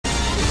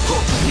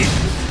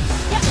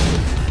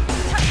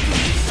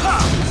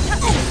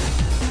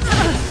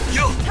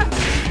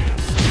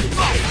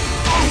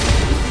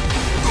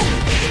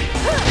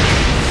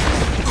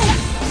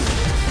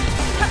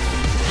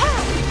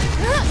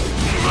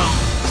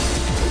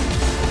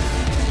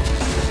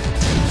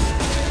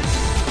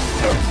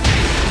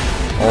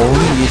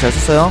잘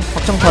썼어요.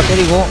 확정타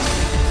때리고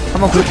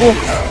한번 긁고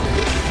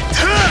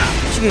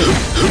치기.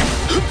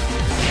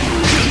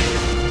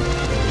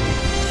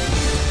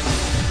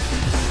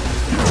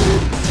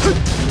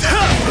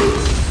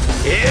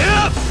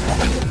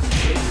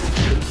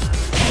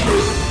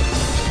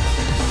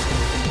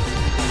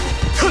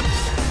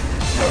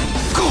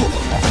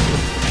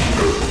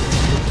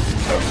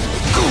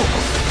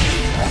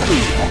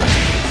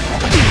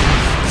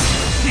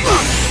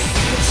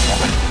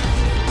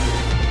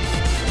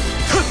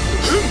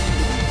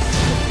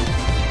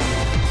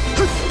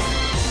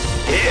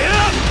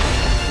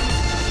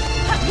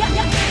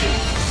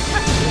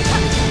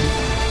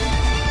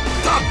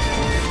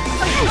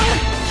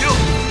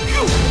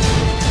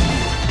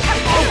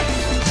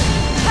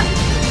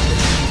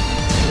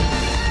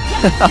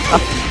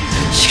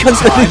 시간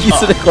끄는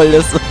기술에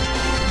걸렸어.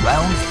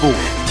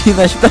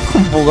 디나 10단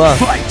콤보가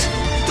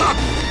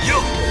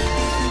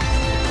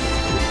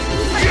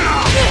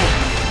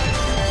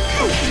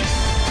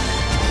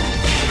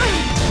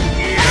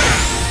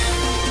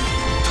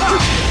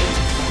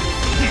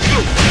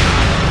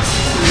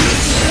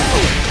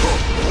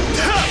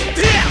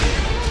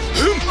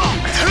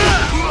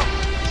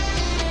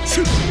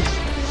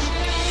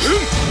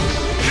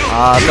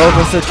아,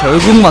 더블패스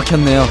결국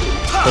막혔네요.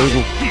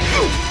 결국.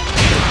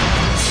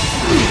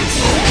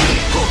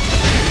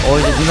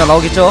 이제 니나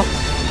나오겠죠?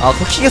 아,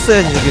 그거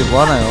키겠어야지. 저기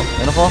뭐하나요?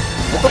 에너퍼?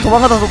 또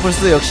도망가다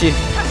더블패스 역시.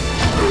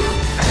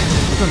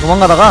 좀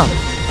도망가다가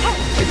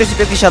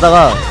빽빽시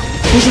하다가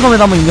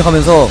풍신검에도 한번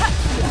입력하면서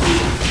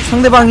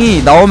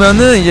상대방이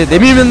나오면은 이제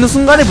내밀면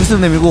순간에 불스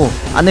내밀고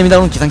안 내민다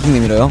그러면 기상킥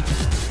내밀어요.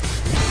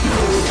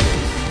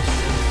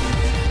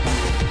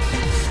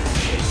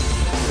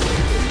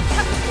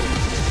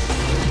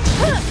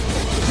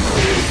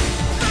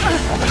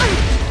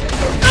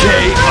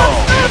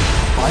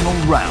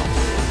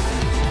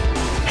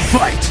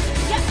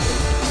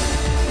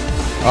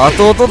 아,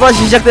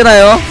 또다시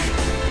시작되나요?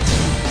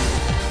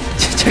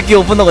 잡기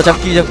오픈하고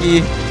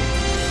잡기.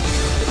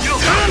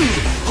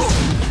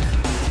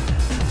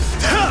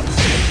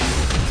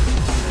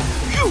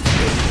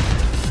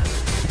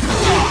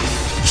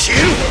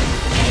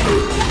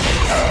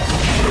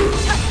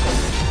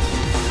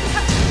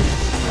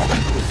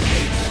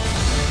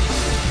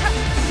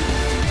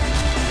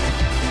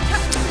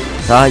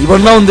 자,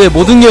 이번 라운드에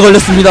모든 게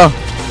걸렸습니다.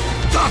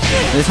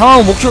 네,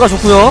 상황은 목표가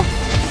좋고요.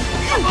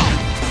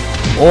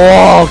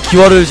 오,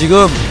 기화를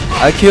지금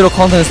RK로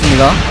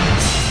카운터했습니다.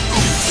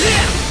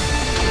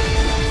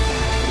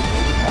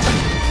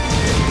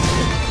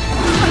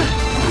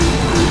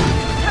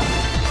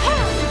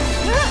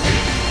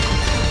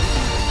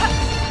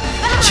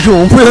 지금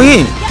원포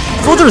형이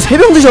소주를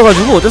 3병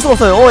드셔가지고 어쩔 수가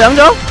없어요.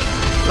 양자?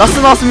 라스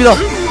나왔습니다.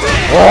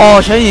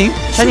 샤이닝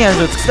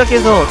아니죠.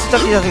 특작기에서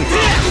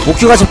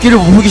목표가 잡기를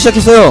못 보기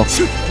시작했어요.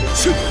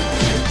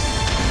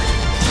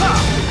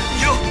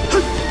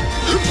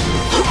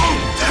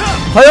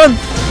 과연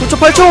 9초,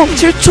 8초,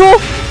 7초.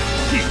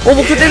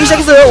 목표 때리기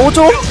시작했어요.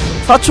 5초,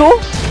 4초,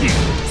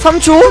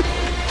 3초,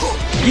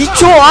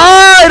 2초.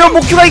 아, 이런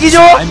목표가 이기죠.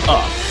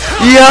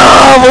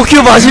 이야,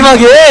 목표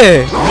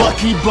마지막에.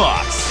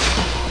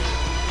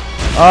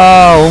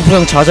 아,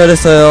 원프형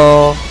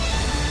좌절했어요.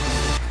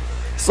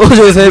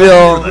 소주의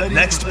 3병.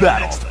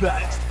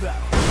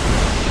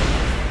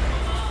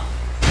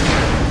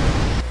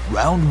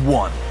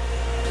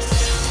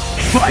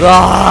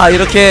 와,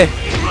 이렇게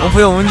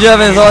원프형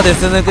운지하면서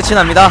데스는 끝이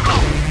납니다.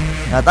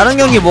 자, 다른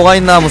경기 뭐가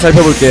있나 한번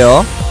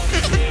살펴볼게요.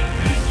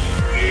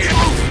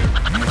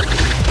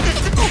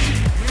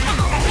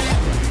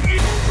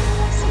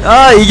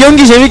 아, 이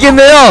경기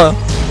재밌겠네요.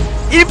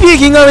 1피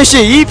긴가메씨,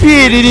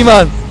 2피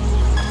리리만.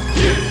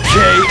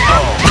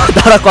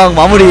 나락광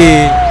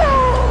마무리.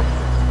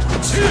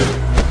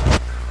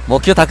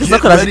 머큐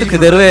다크서클 아직도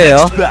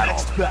그대로예요.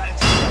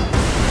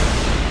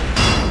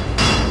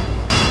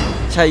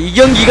 자, 이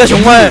경기가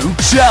정말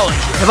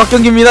대박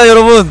경기입니다,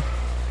 여러분.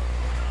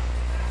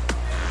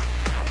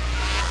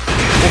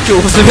 머큐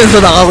웃으면서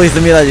나가고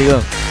있습니다,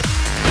 지금.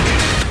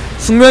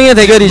 숙명의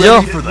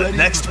대결이죠.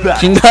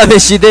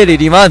 긴가메씨 대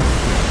리리만.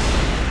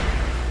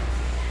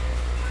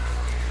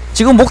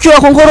 지금 목표가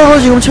컨커러로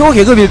지금 최고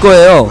계급일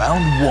거예요.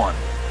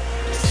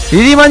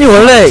 리리만이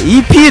원래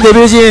 2P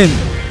레벨진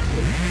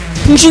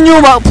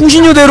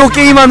풍신유대로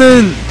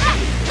게임하는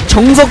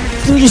정석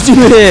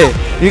풍신유의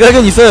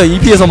일가견이 있어요.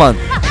 2P에서만.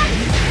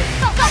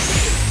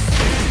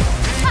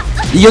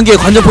 이 경기의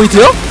관전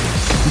포인트요?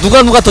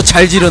 누가 더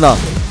잘 지르나.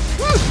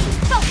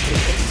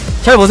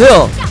 잘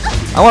보세요.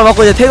 악말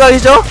맞고 이제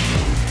태가이죠?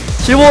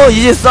 실버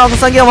이제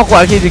쌍기가 맞고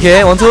RK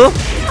이렇게 원투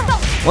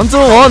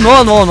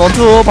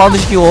바운드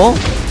시키고.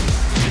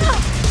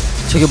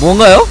 저게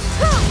뭔가요?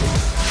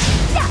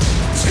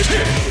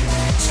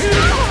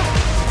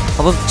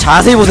 한번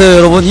자세히 보세요,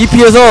 여러분.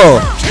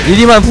 2P에서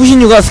리리만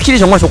풍신유가 스킬이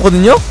정말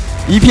좋거든요?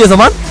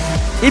 2P에서만?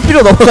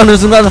 1P로 넘어가는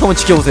순간을 한번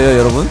지켜보세요,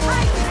 여러분.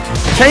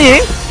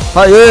 샤이닝!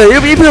 아,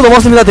 1P로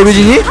넘어갔습니다,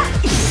 데뷔진이.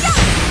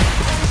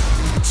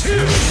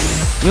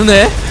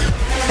 윤회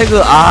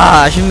태그,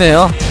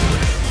 아쉽네요.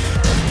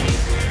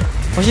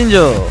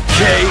 허신주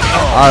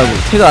아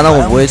태그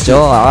안하고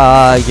뭐했죠?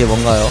 이게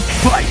뭔가요?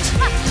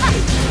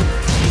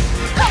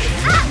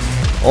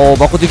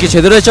 맞고 듣기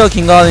제대로 했죠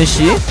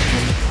김가은씨.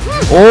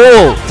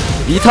 오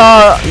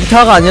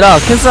 2타가 아니라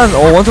캔슬한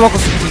원투 맞고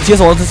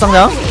뒤에서 원투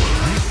쌍냥.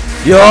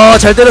 이야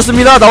잘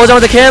때렸습니다.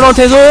 나오자마자 캐논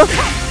태그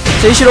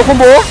제이시로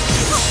콤보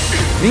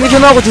윙기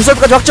캐논하고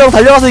줄서트까지 확정.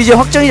 달려가서 이제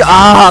확정이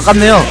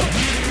아깝네요.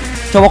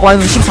 저 맞고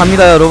마이너스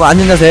 14입니다 여러분.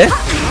 안전자세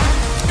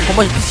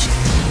한번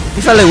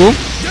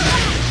픽살레고.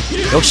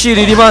 역시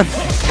리리만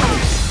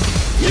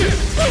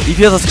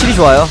EP에서 스킬이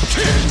좋아요.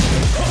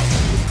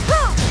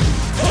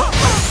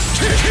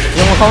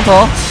 이런 거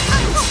카운터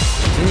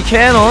미니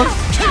캐논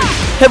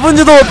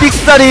헤븐즈도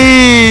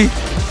픽살이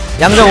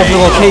양장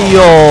없는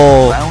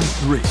KO.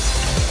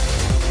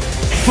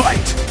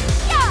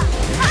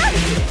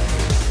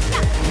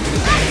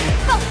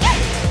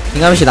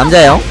 김가민씨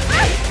남자예요.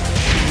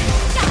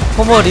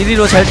 콤보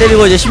리리로 잘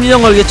때리고 이제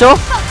심리전 걸겠죠?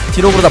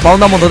 뒤로 그러다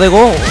바운드 한 번 더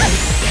되고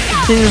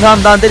신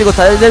 3단 때리고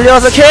다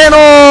내려와서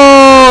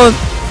캐논.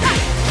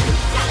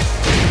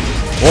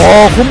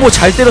 와 콤보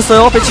잘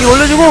때렸어요. 배치기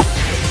올려주고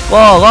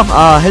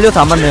와 헬리오트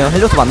안 맞네요.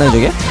 헬리오트 맞나요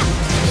저게?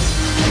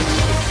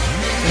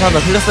 신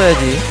 3단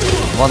틀렸어야지.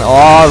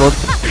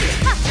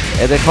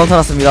 애들 카운터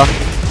났습니다.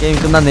 게임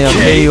끝났네요.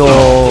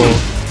 KO.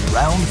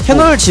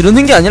 캐논을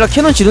지르는 게 아니라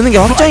캐논 지르는 게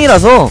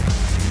확정이라서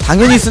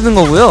당연히 쓰는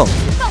거고요.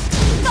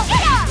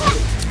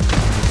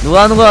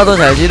 누가 하는 거야 더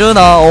잘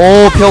지르나.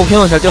 피하고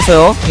캐논 잘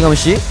뛰었어요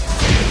김가민씨.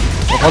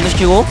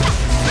 번드시키고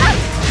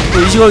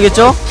또 이시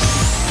걸겠죠?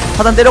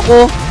 하단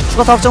때렸고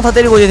추가 확정 다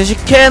때리고 이제 대시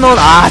캐논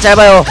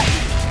짧아요.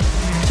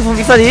 추풍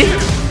픽살이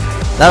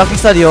나락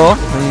픽살이요.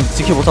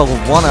 지켜 못하고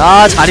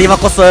뭐하나. 자리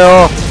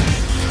바꿨어요.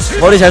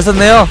 머리 잘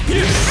썼네요.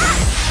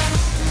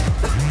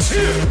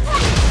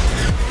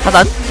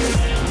 하단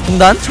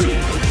중단.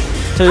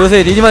 저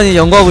요새 리리만이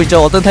연구하고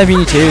있죠. 어떤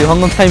타이밍이 제일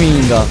황금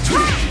타이밍인가.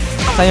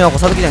 타이밍 맞고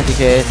사드기장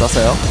이렇게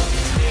놨어요.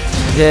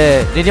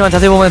 이제 리리만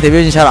자세히 보면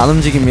데뷔진이 잘 안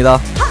움직입니다.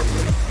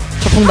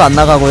 초풍도 안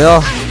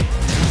나가고요.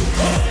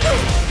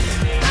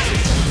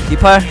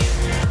 D8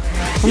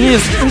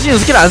 흥신이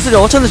스킬 안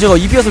쓰죠. 어차피 저거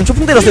EP였으면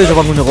초풍 때렸어요. 저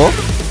방금 저거.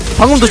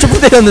 방금도 초풍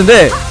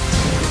때렸는데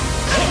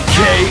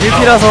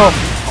 1P라서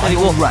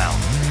때리고.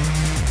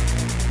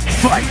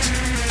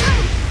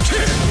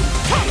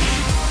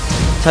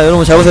 자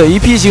여러분 잘 보세요.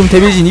 EP 지금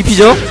데뷔진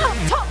EP죠?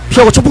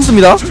 피하고 초풍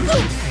씁니다.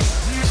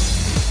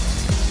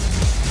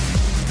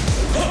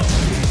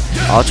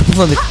 초풍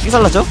썼는데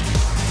삑살났죠?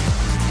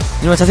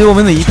 이러면 자세히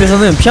보면은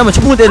EP에서는 피하면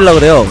초풍을 때리려고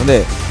그래요.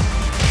 근데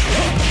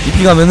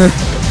EP 가면은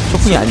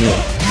초풍이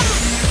아니에요.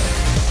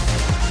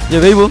 이제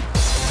웨이브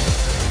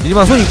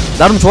리리만 손이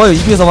나름 좋아요.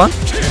 EP에서만.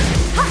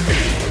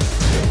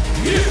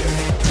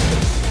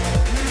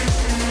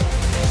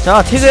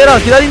 자 태그해라.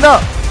 기다린다.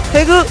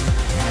 태그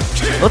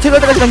너 태그할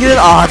때까지 난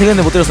기다려.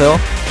 태그했는데 못 때렸어요.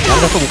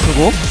 양자 또 못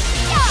풀고.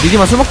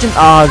 리리만 술 먹진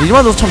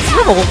리리만도 참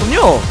술을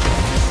먹었군요.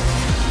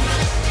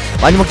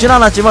 많이 먹진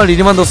않았지만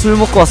리리만도 술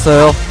먹고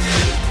왔어요.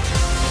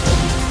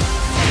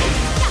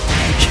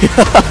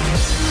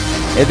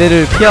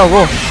 애들을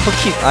피하고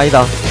턱킥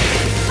아니다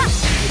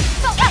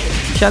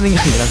피하는 게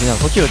아니라 그냥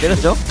턱킥을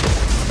때렸죠.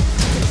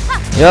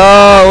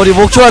 야 우리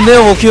목큐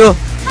왔네요. 목큐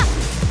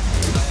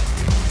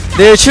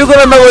내일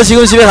출근한다고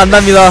지금 집에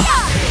간답니다.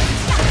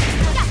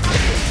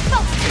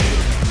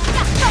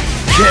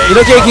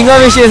 이렇게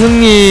김가민씨의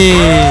승리.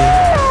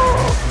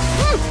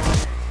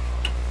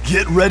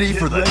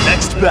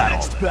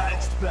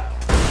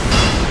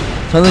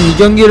 저는 이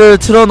경기를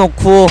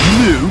틀어놓고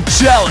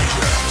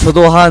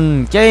저도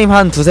한 게임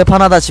한 두세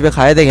판 하다 집에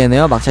가야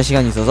되겠네요. 막차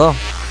시간이 있어서.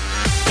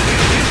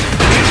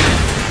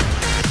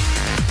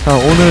 자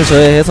오늘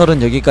저의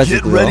해설은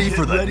여기까지고요.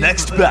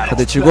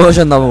 다들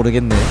즐거우셨나면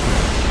모르겠네.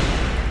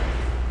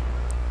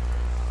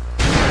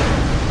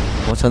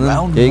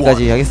 저는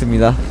여기까지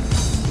하겠습니다.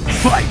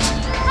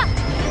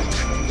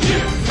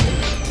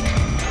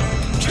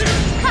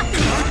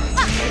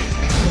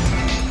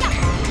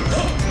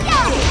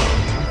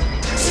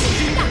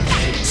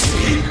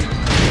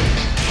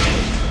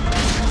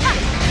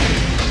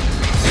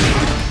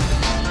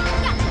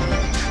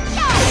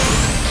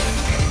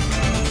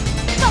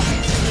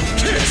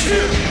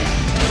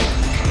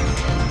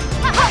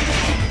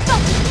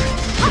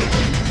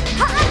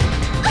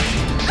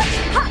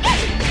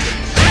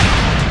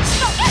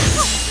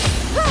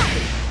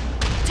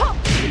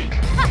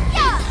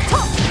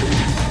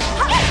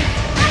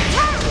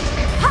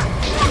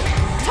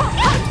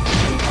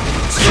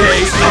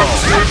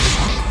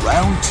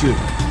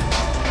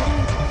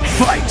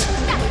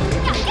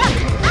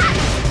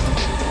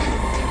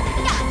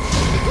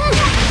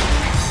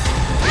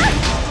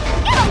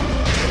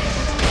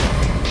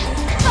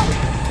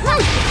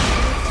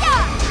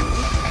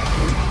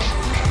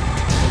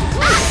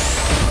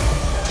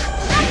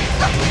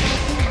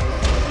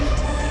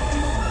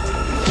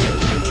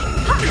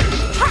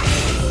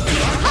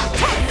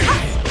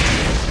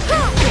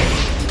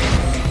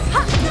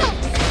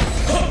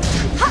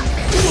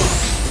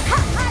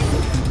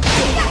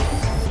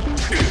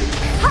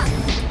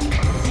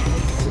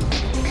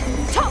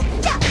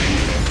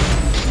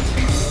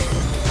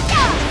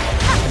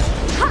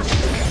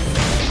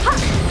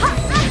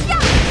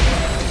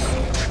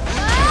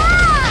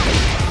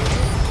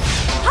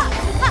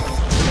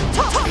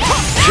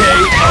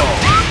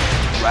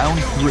 Round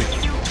 3.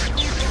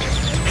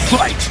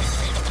 Fight!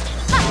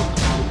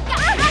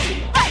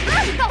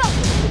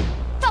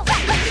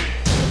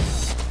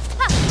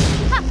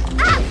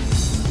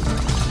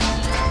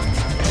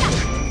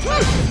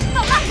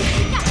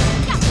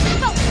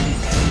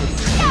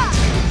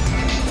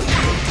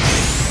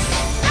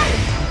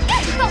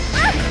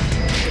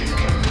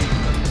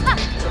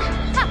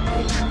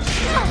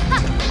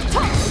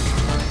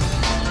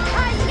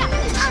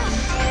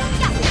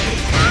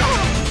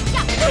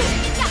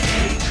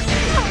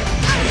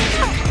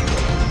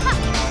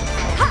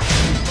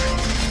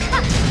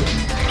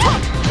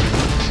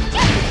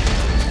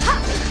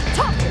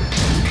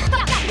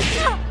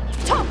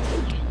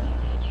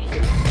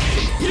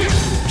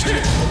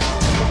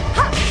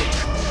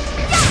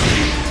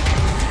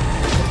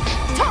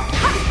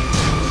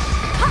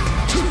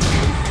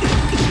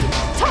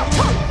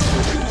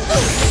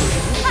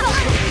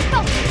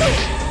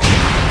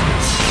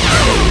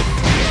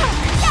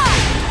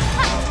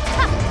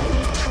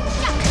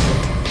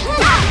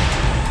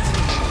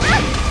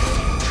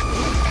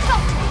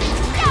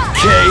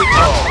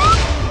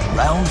 KO.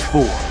 Round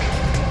 4.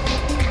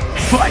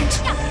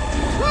 Fight!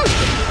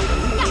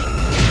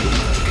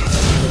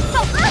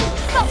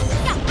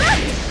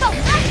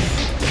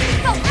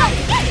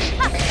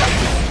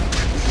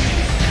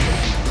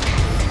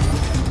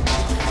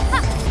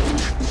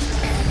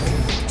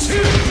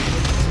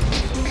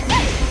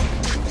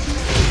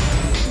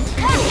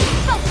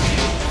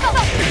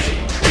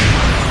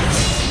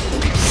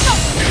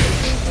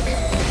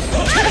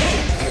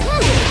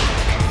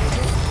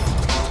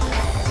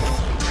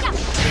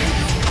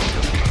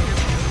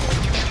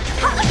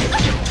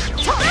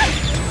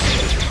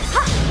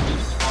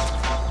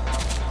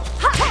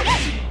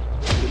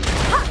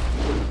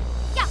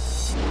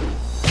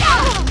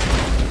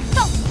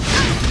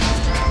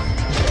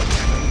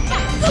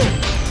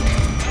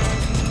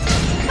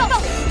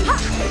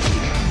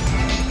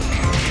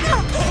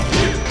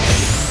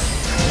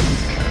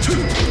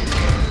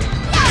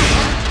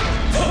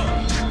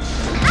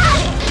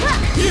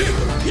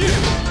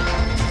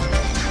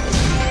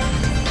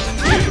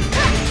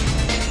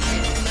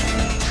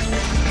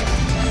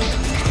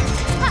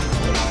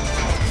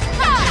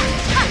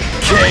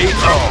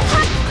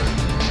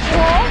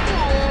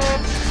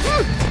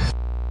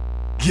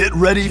 Get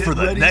ready for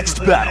the next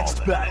battle.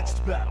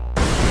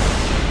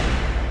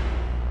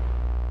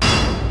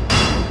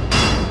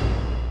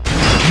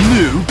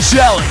 New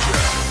challenger.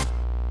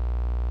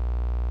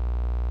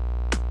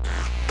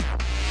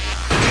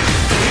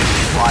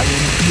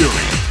 Flying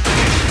Fury.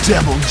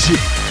 Devil G.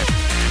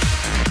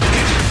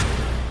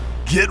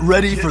 Get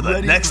ready for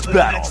the next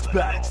battle.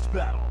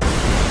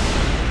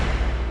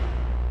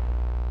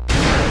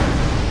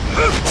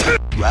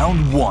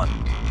 Round 1.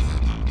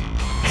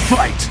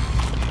 Fight!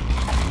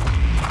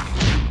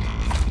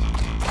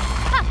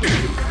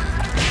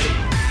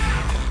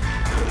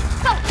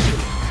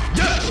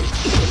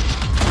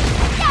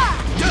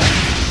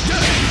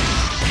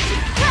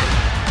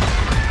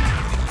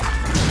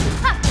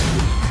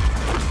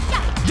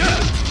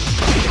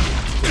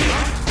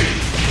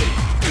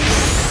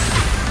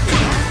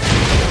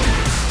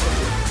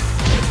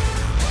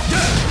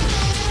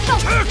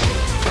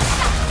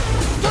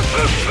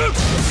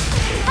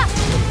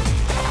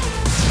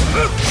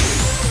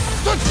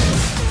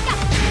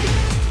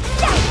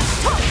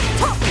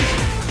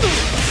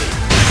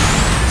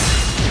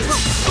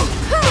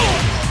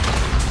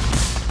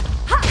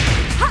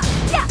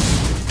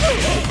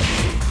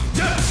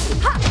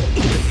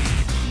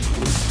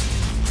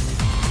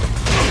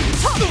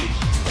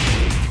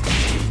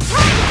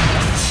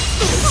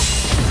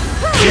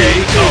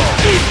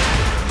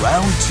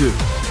 Round 2.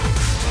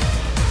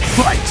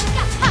 Fight!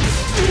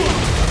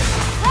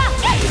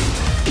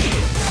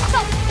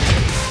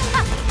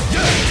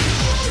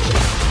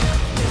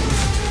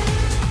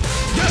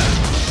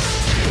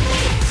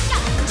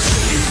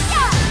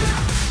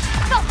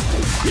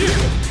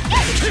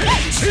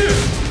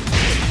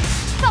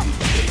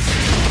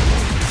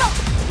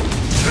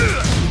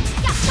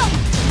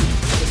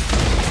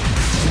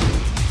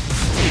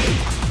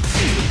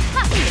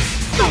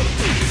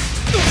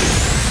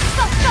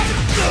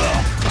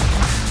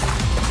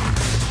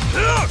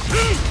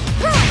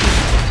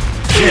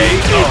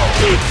 KO.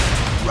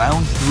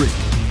 Round 3.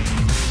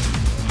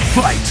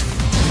 Fight!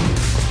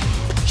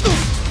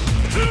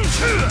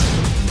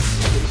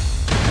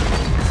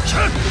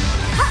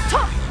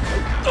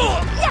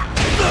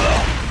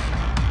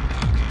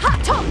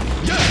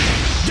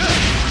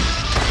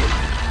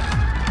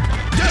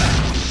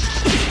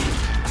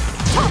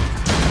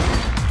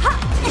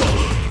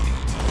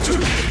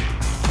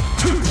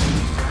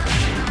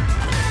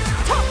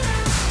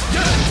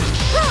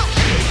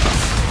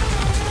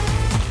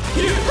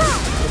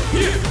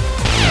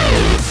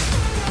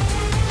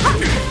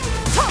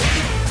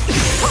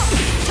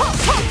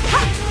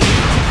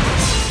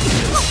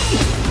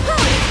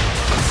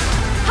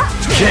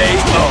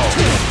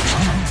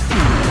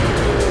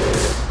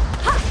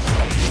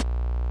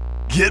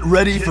 Get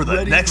ready for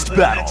the next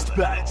battle.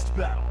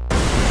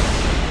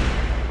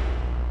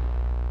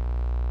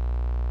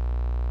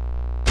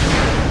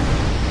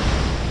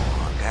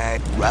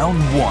 Round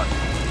 1.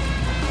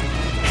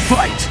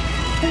 Fight!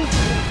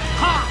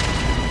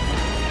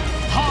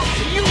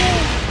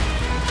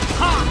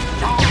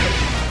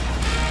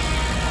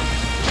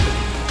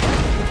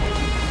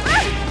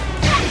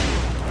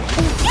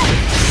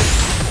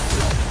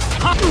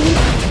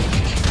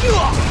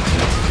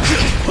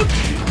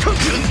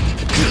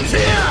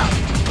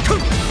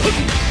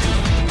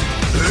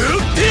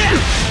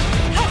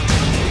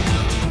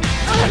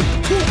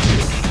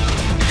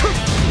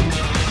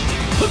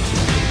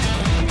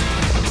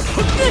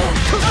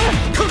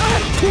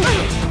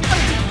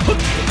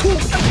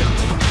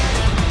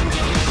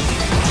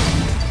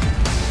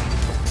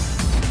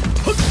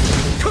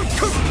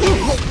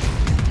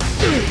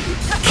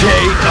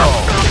 KO!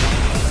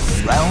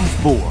 Round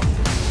 4.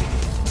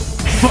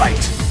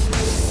 Fight!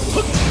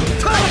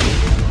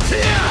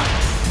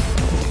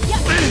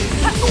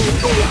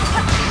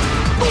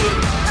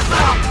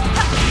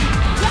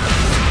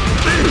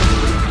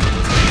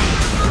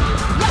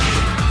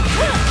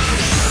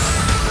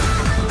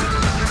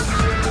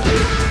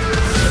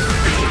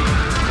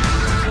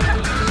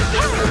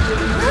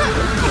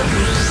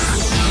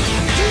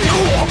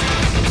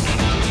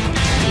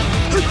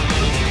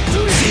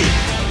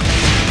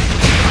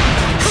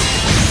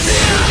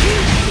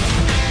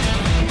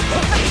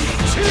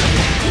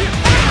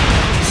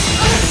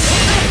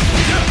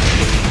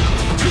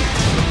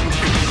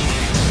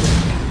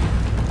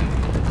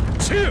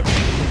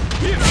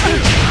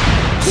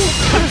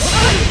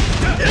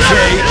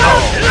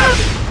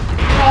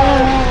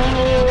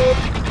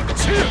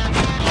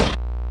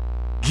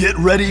 Get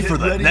ready for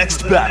the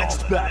next battle.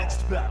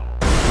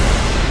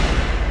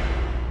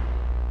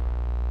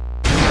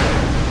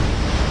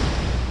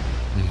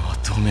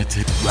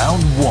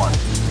 Round 1.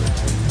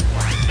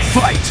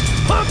 Fight!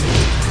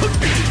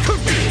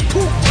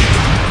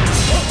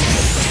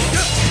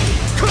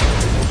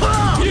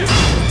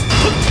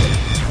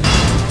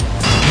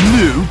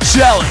 New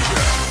challenger!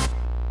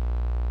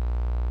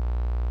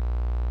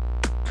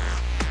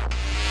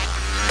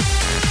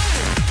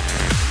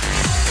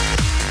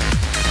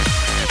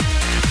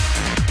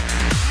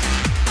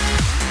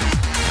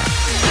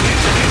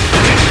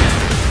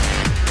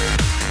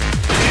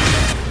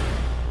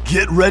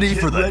 Get ready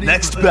for the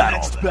next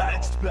battle.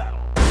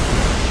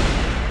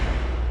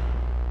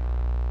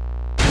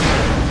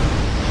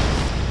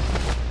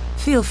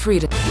 Feel free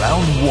to.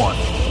 Round 1.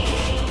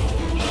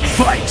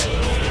 Fight!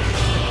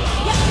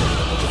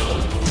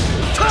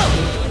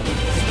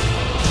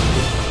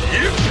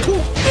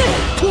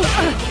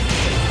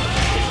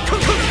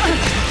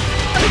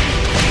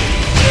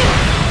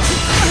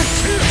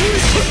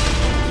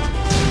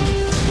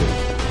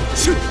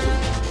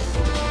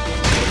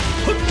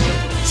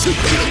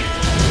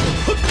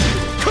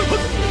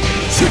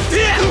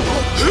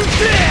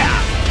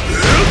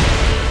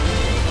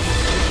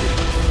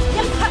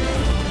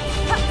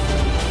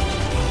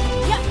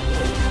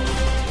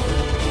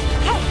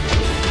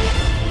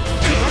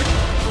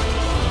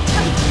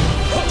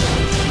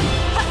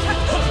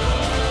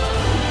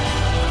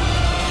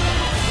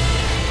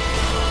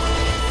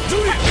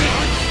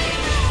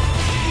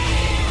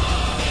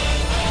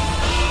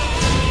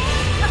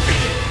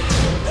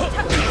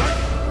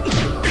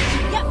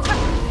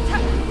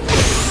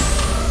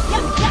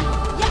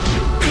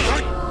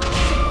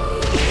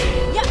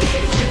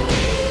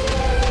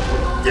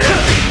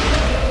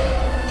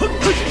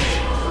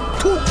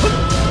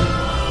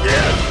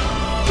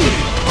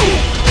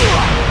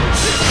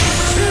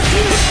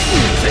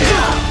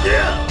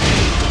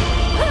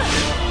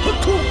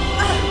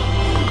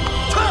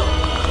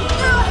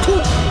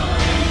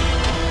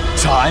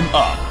 Time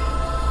up.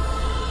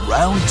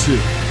 Round 2.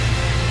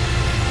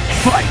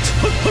 Fight!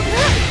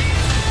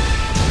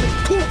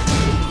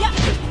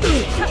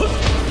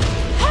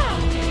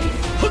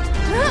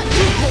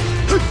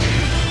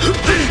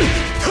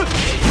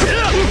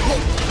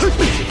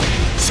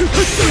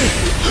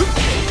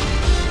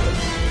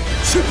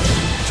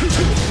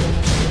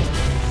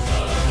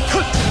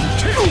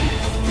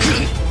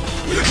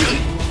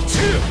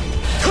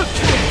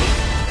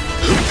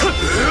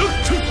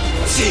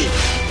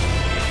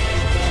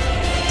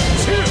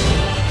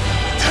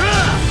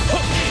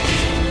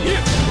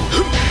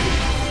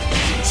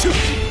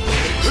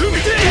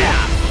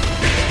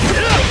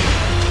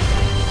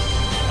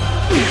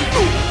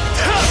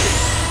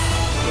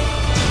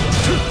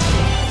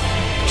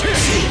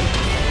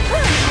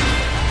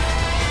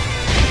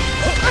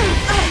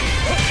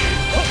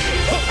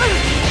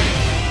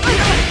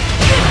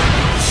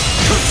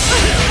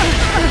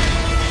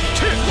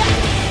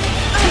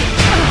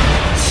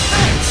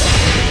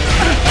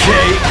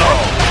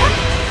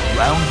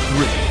 Round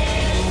 3.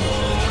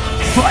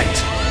 Fight!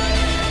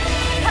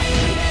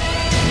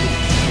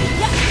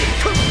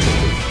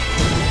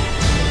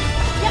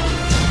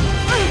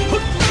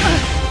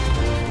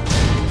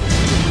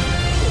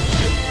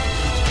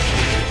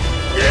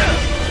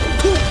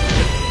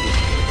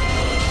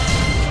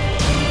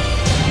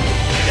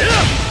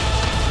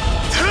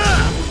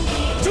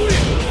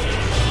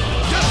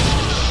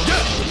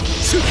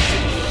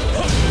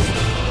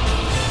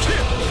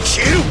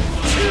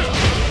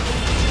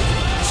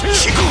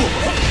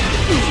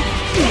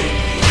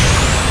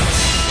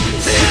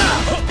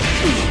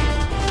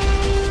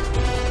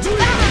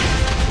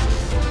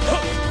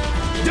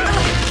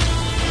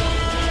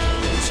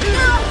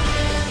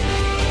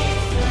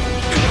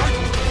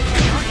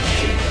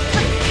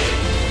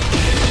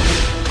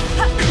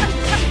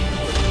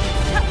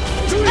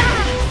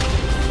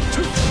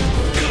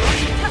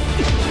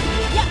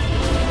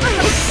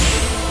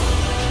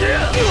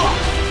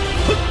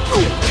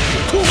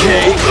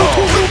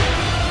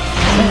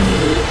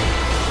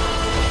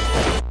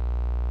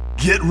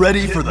 Get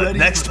ready for the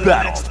next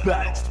battle.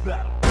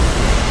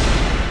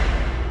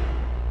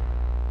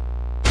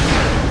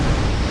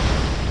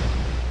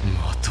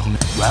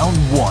 Round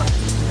 1.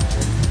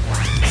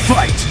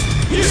 Fight!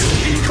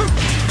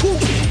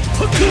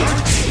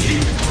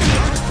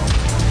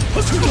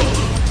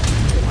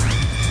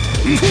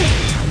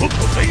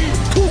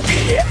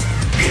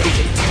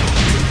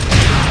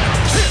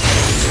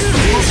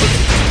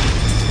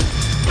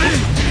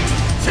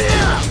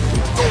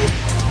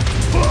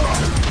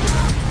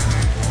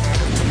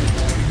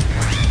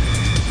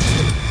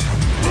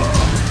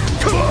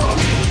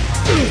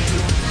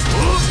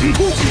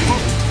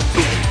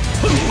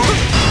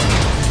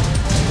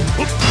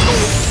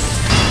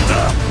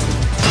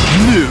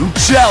 New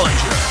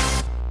challenger.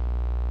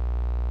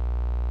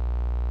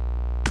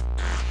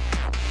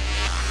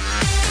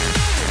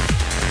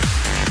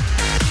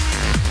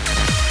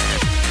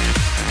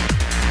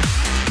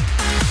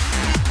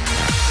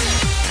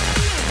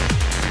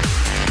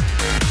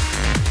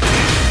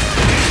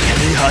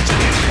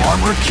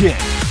 Armor King.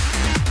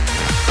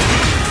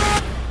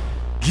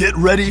 Get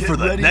ready for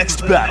the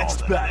next battle.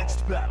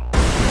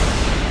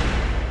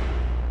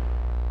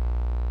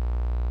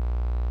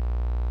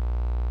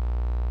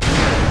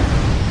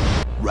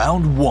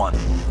 Round 1.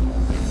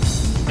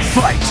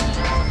 Fight!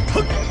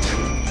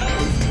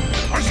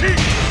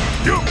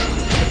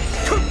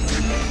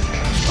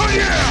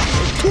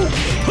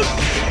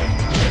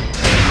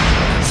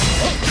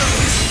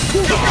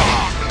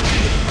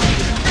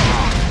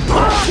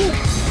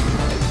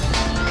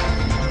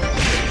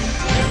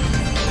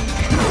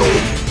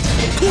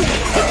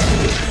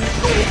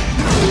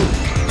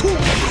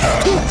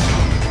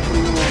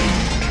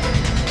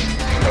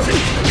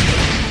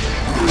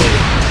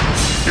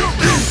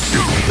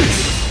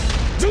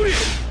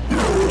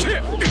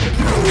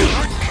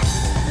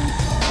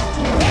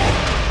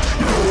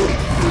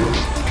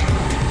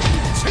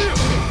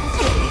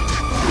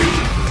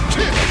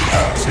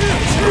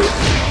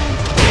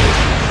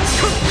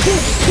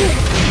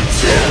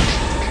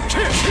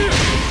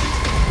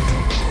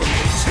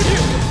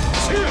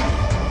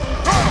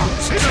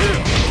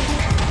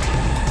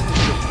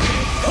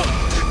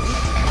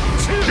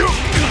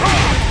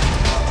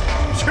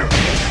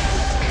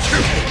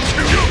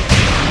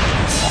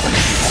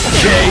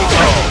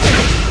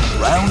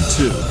 Round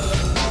 2.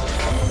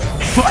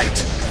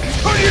 Fight!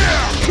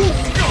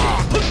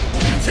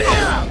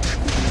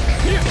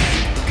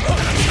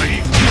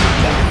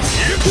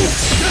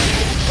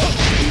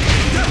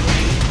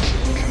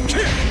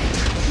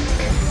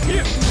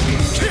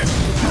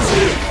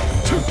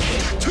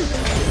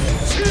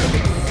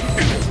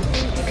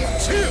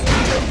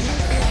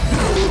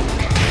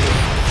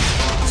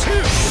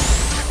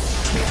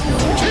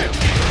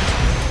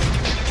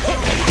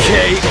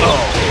 KO!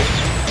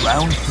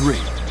 Round 3.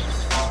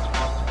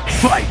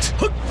 Fight!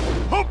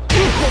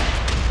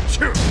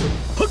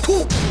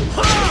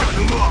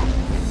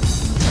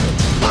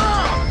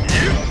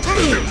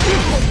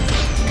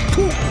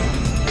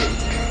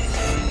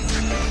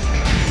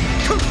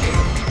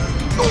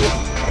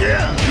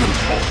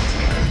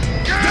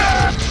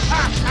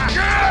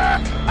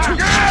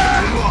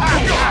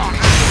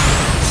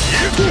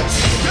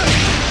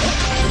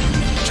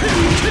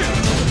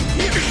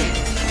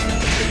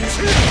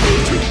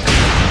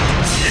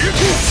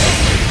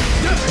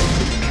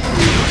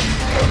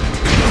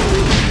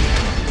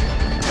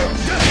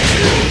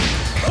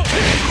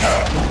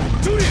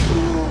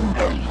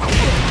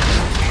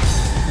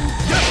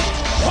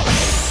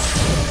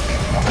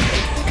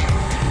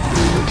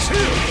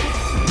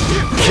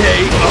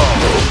 KO!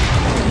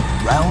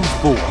 Round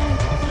 4.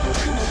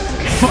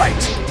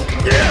 Fight!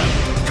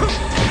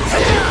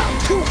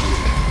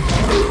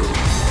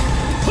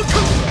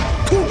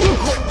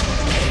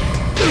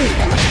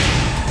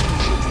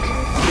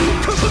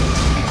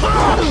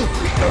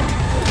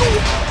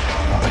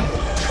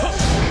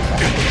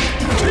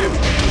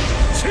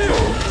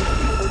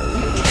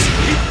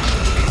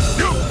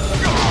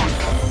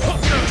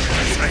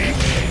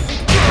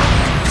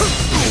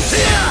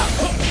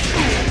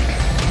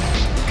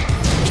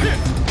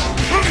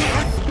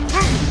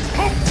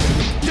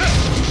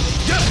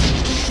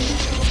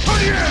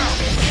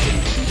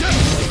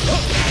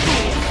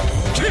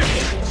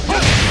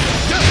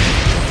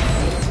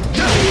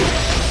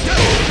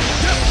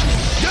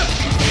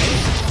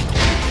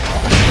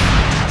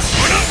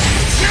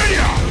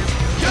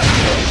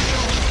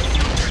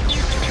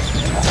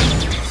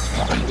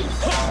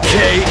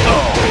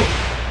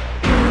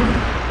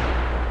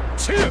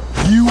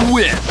 You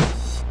win!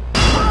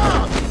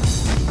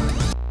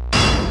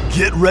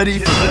 Get ready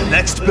for the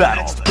next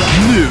battle.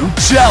 New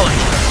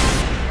challenger!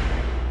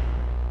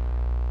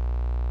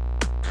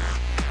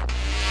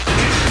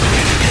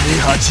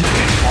 TTT2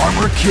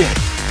 Armor King.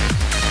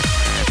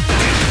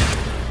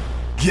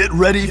 Get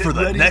ready for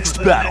the next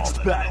battle.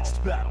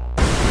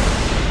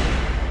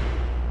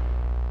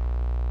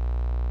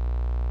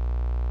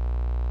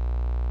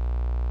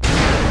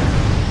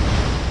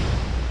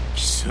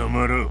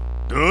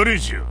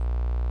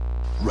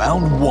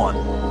 Round 1.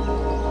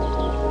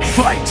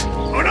 Fight!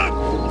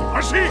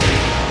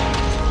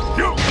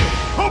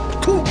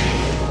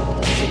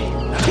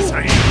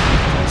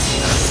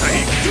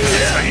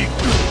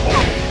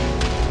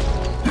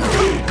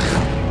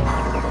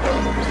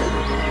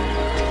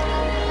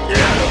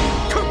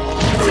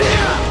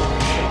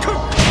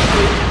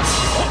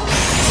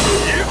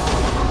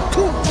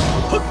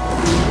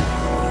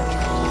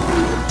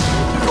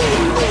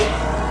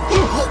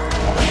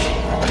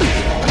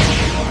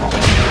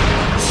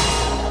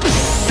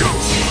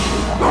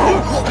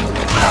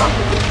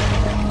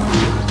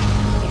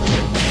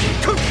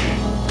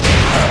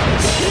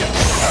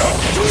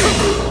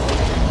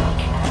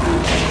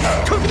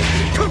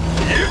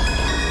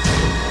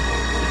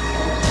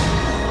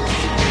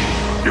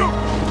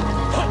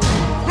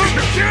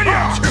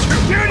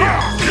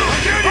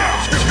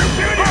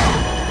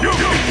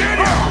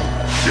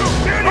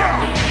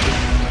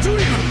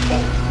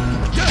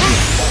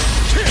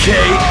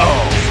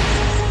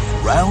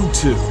 KO. Round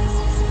 2.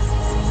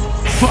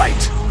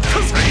 Fight.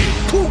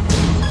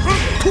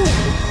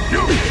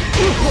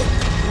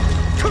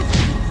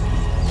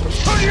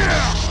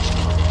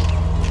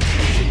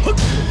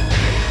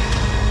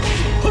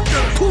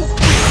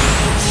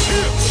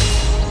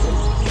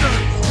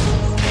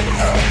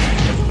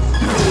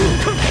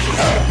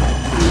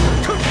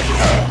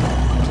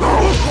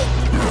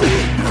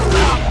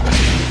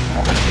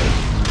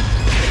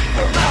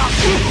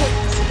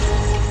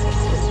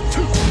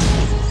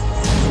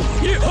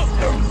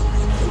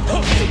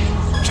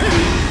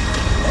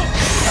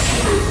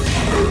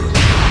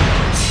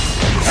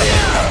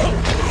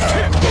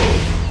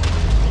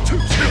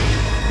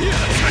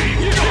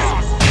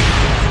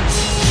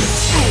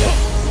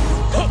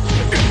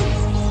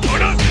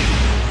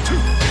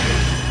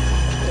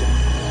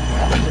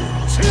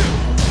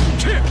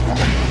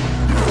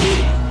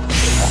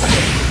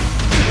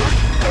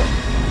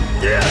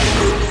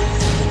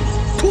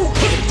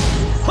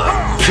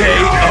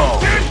 KO.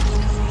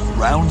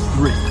 Round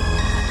 3.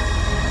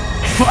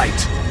 Fight.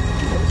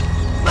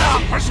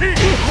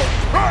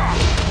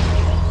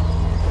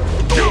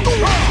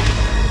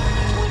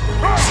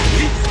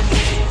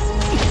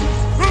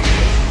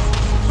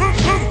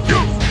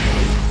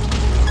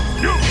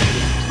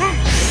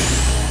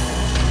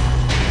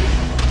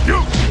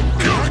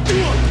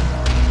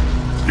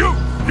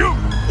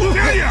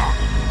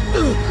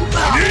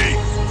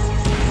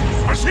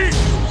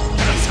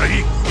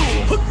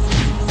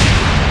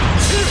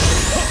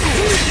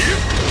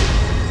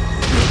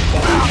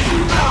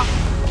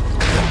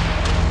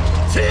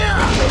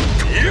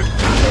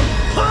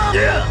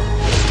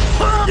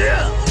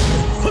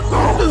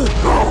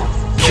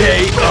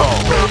 KO.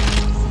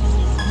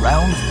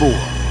 Round 4.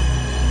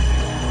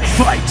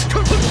 Fight.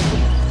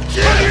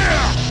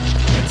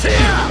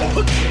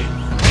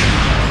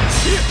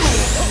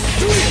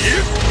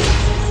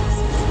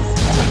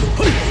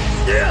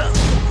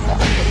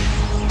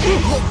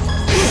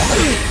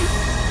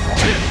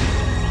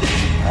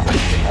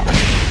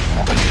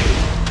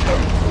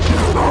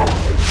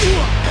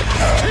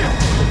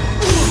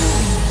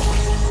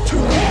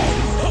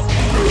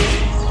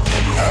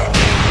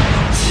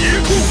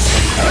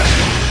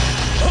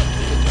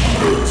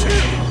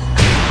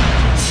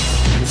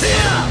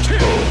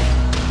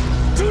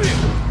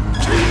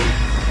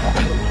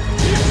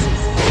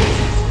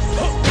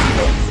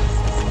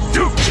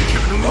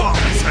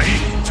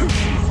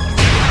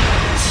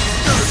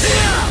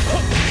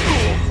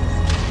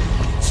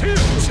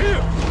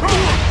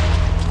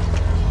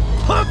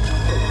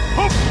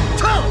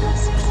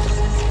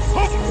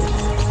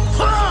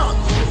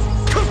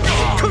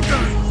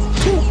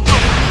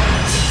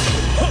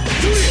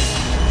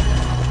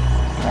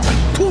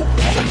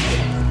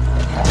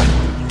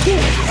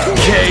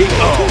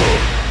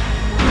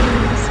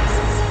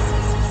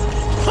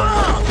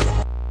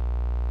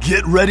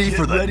 Get ready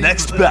for the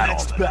next battle.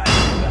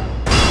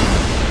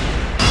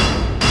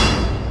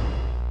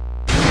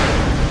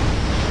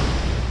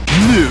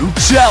 New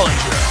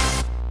challenger.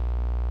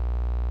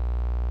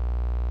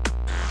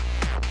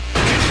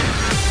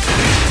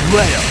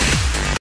 Layup.